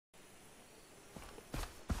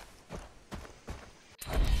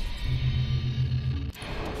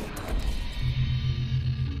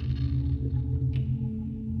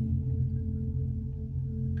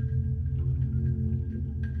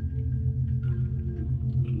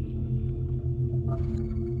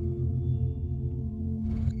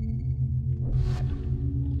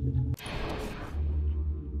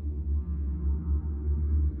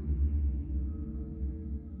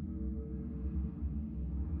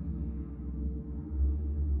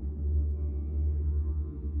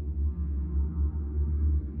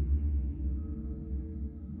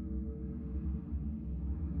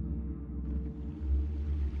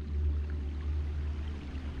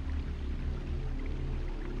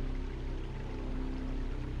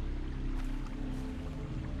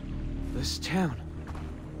this town.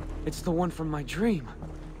 It's the one from my dream.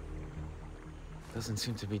 Doesn't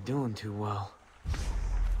seem to be doing too well.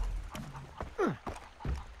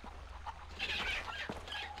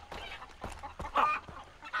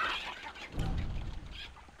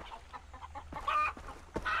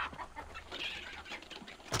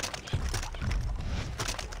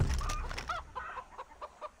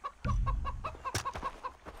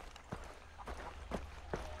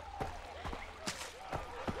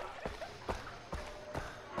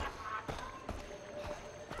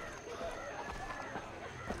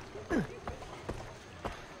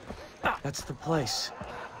 That's the place.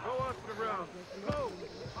 Go ask around. Go!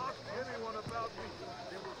 Ask anyone about me.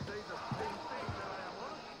 They will say the same thing that I am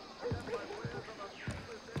honest. And my wares are not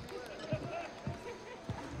anywhere.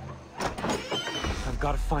 I've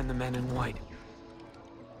got to find the man in white.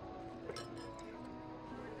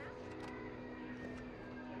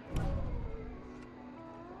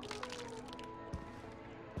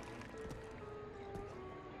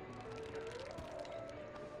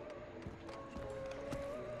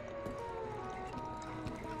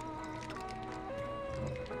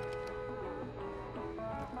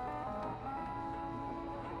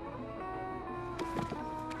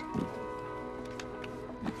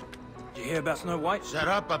 You hear about Snow White? Shut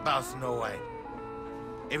up about Snow White.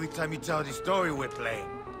 Every time you tell the story, we're playing.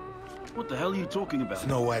 What the hell are you talking about?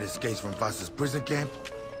 Snow White escapes from Foster's prison camp.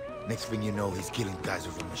 Next thing you know, he's killing guys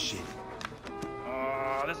with a machete.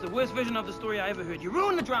 Oh, that's the worst version of the story I ever heard. You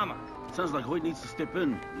ruined the drama. Sounds like Hoyt needs to step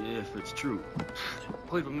in, if it's true.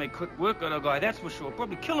 Hoyt will make quick work of a guy, that's for sure.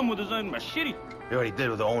 Probably kill him with his own machete. He already did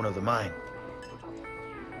with the owner of the mine.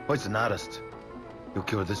 Hoyt's an artist. He'll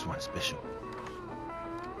kill this one special.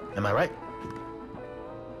 Am I right?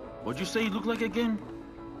 What'd you say he looked like again?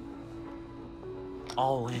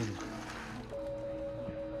 All in.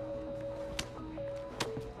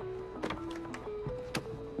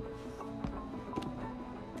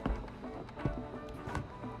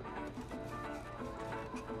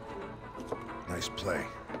 Nice play.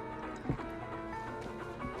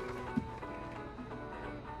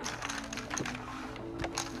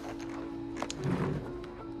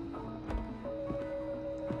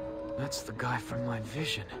 That's the guy from my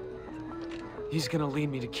vision. He's gonna lead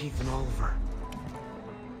me to Keith and Oliver.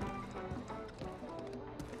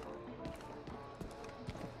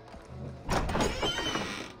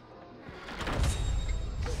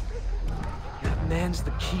 That man's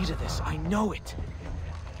the key to this. I know it.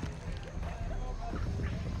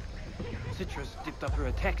 Citrus dipped up her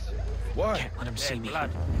attacks. Why? Can't let him see me.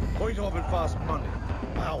 Blood. Point off and fast money.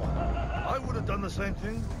 Power. I would have done the same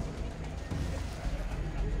thing.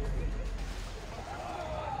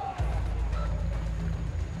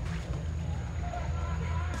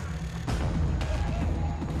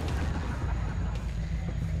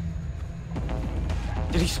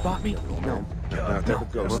 Did he spot me? No. No,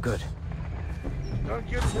 we're good. Don't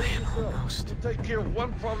get ahead of yourself. almost. We'll take care of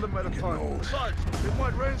one problem at a time. Besides, it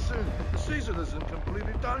might rain soon. The season isn't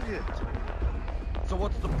completely done yet. So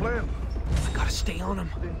what's the plan? I gotta stay on him.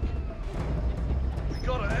 We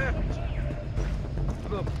gotta act.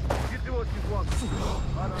 Look, you do what you want.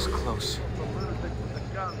 I don't It's really close. need some lunatic with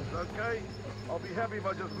the guns, okay? I'll be happy if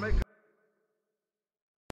I just make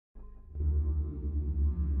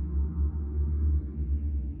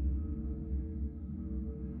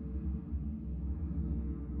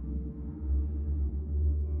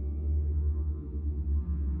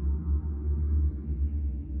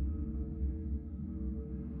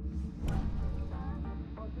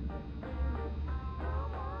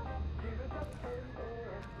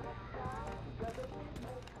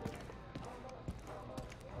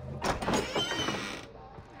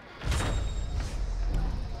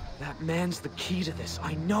That man's the key to this.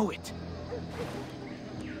 I know it.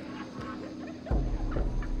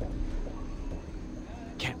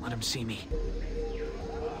 Can't let him see me.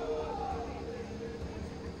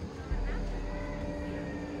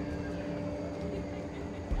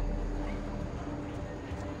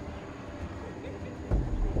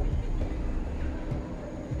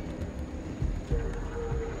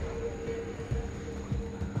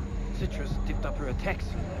 Citrus dipped up her attacks.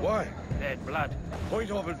 Why? Bad blood.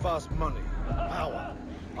 Point off and fast money. Power.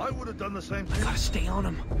 I would have done the same I thing. gotta stay on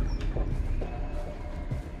him.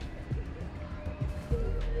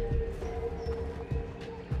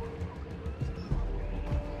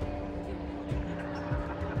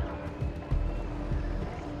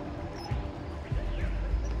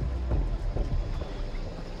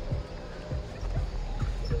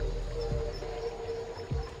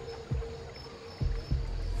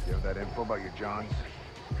 You have that info about your Johns?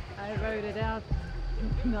 I wrote it out.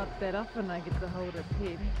 Not that often I get to hold a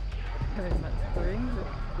pen. Here's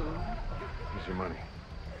your money.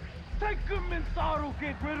 Take him inside or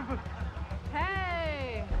get rid of him.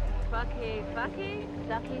 Hey! Fucky, fucky,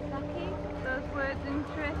 sucky, sucky. Those words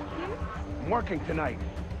interest you? I'm working tonight.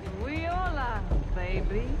 We all are,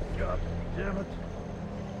 baby. God damn it.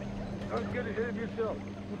 Don't get ahead of yourself.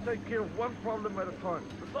 We'll take care of one problem at a time.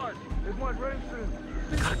 Besides, it might rain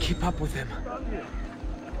soon. Gotta keep up with him. Done yet.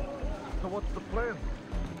 So what's the plan?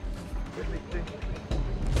 Let me think.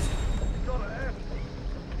 You gotta ask.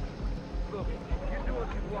 Look, you do what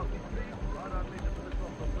you want. I don't need to put this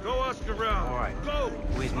off the... Go ask around. All right. Go.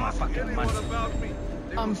 Where's my Ask fucking anyone money? about me.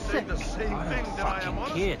 They I'm will say sick. the same I thing don't that I am fucking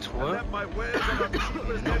honest. care, And twerp. that my wares are not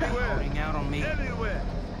cheapest Not anywhere. holding out on me. Anywhere.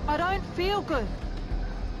 I don't feel good.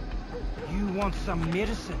 You want some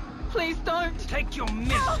medicine? Please don't. Take your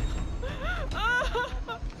medicine.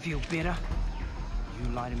 Feel better? You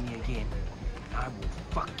lie to me again, I will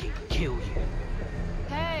fucking kill you.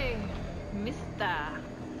 Hey, mister.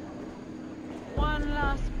 One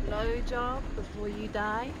last blowjob before you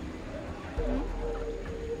die? Hmm?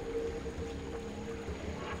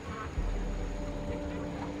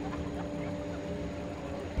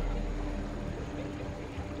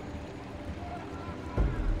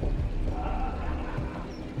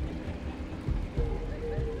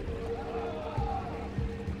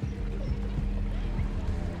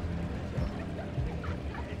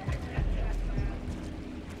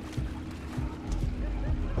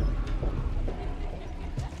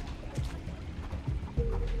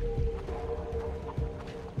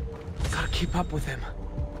 Gotta keep up with him.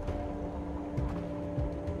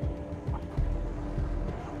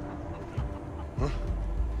 Huh?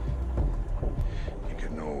 You're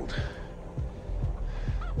getting old.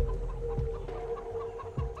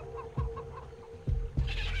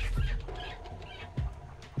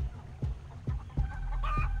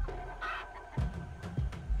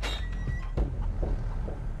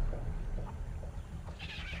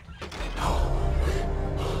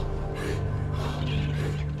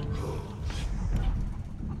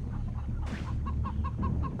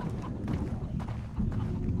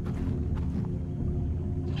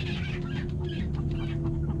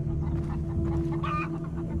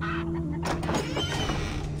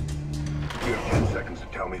 You have 10 seconds to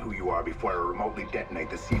tell me who you are before I remotely detonate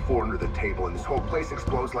the C4 under the table and this whole place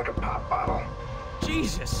explodes like a pop bottle.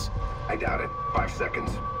 Jesus! I doubt it. 5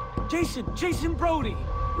 seconds. Jason Brody!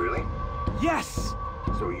 Really? Yes!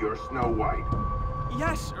 So you're Snow White.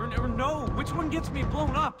 Yes, or no. Which one gets me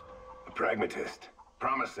blown up? A pragmatist.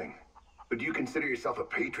 Promising. But do you consider yourself a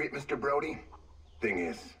patriot, Mr. Brody? Thing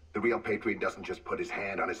is, the real patriot doesn't just put his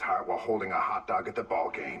hand on his heart while holding a hot dog at the ball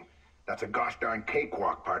game. That's a gosh darn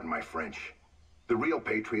cakewalk, pardon my French. The real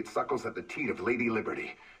patriot suckles at the teat of Lady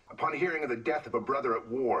Liberty. Upon hearing of the death of a brother at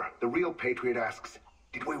war, the real patriot asks,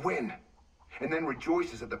 "Did we win?" And then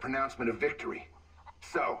rejoices at the pronouncement of victory.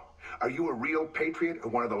 So, are you a real patriot or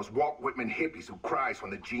one of those Walt Whitman hippies who cries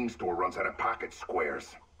when the jean store runs out of pocket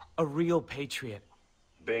squares? A real patriot.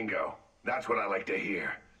 Bingo. That's what I like to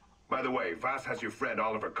hear. By the way, Voss has your friend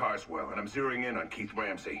Oliver Carswell, and I'm zeroing in on Keith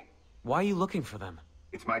Ramsey. Why are you looking for them?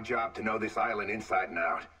 It's my job to know this island inside and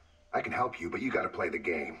out. I can help you, but you gotta play the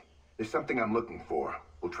game. There's something I'm looking for.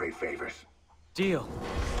 We'll trade favors. Deal.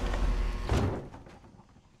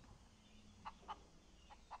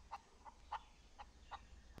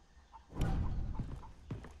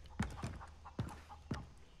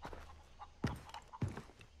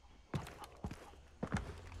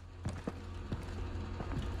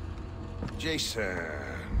 Jason.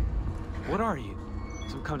 What are you?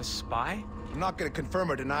 Some kind of spy? I'm not gonna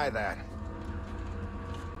confirm or deny that.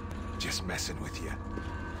 Just messing with you.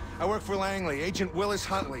 I work for Langley, Agent Willis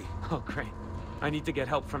Huntley. Oh, great. I need to get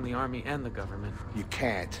help from the army and the government. You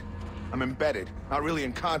can't. I'm embedded, not really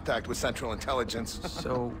in contact with Central Intelligence.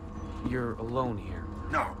 So, you're alone here?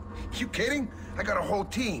 No. You kidding? I got a whole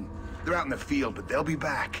team. They're out in the field, but they'll be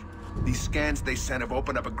back. These scans they sent have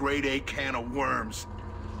opened up a grade A can of worms.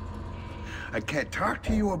 I can't talk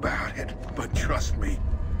to you about it, but trust me,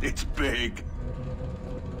 it's big.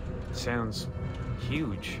 Sounds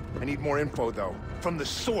huge. I need more info, though, from the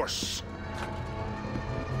source.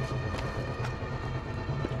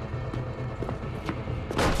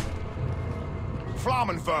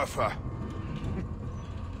 Flammenwerfer.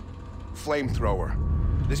 Flamethrower.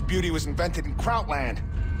 This beauty was invented in Krautland.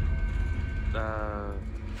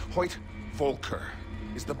 Hoyt Volker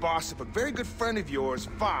is the boss of a very good friend of yours,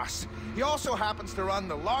 Voss. He also happens to run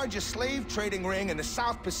the largest slave trading ring in the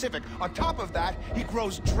South Pacific. On top of that, he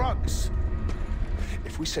grows drugs.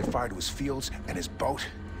 If we set fire to his fields and his boat,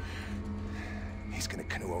 he's gonna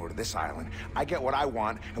canoe over to this island. I get what I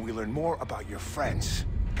want, and we learn more about your friends.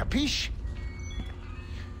 Capiche?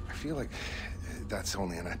 I feel like that's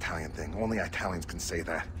only an Italian thing. Only Italians can say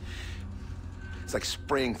that. It's like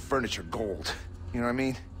spraying furniture gold. You know what I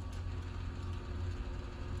mean?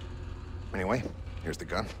 Anyway, here's the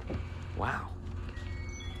gun. Wow.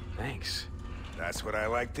 Thanks. That's what I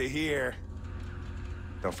like to hear.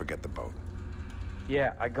 Don't forget the boat.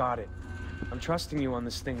 Yeah, I got it. I'm trusting you on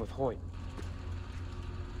this thing with Hoyt.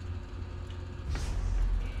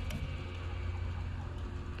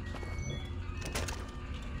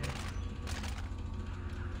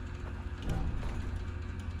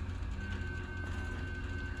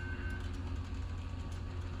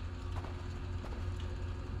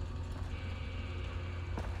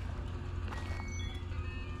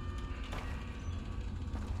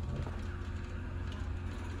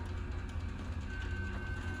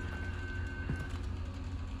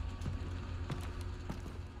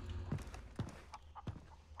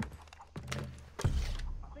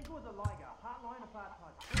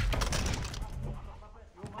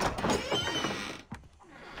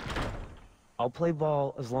 I'll play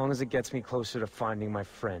ball as long as it gets me closer to finding my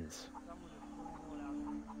friends.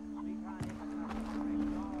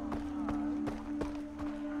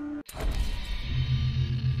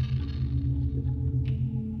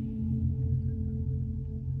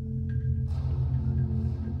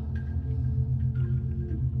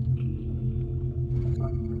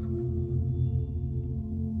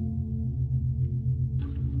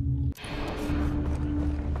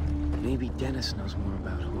 Maybe Dennis knows more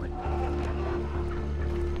about Hoyt.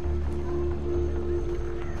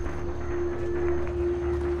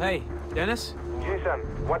 Hey, Dennis? Jason,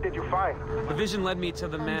 what did you find? The vision led me to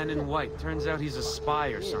the man in white. Turns out he's a spy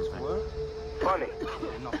or something. Funny.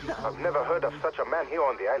 I've never heard of such a man here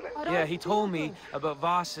on the island. Yeah, he told me about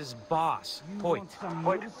Voss's boss, Hoyt.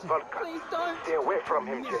 Hoyt Volker. Stay away from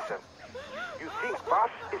him, Jason. You think Voss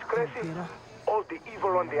is crazy? All the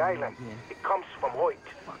evil on the island, it comes from Hoyt.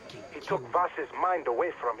 He took Voss's mind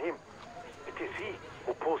away from him. It is he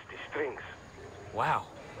who pulls the strings. Wow.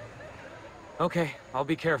 Okay, I'll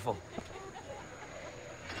be careful.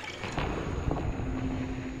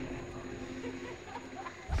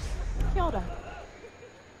 Kia ora.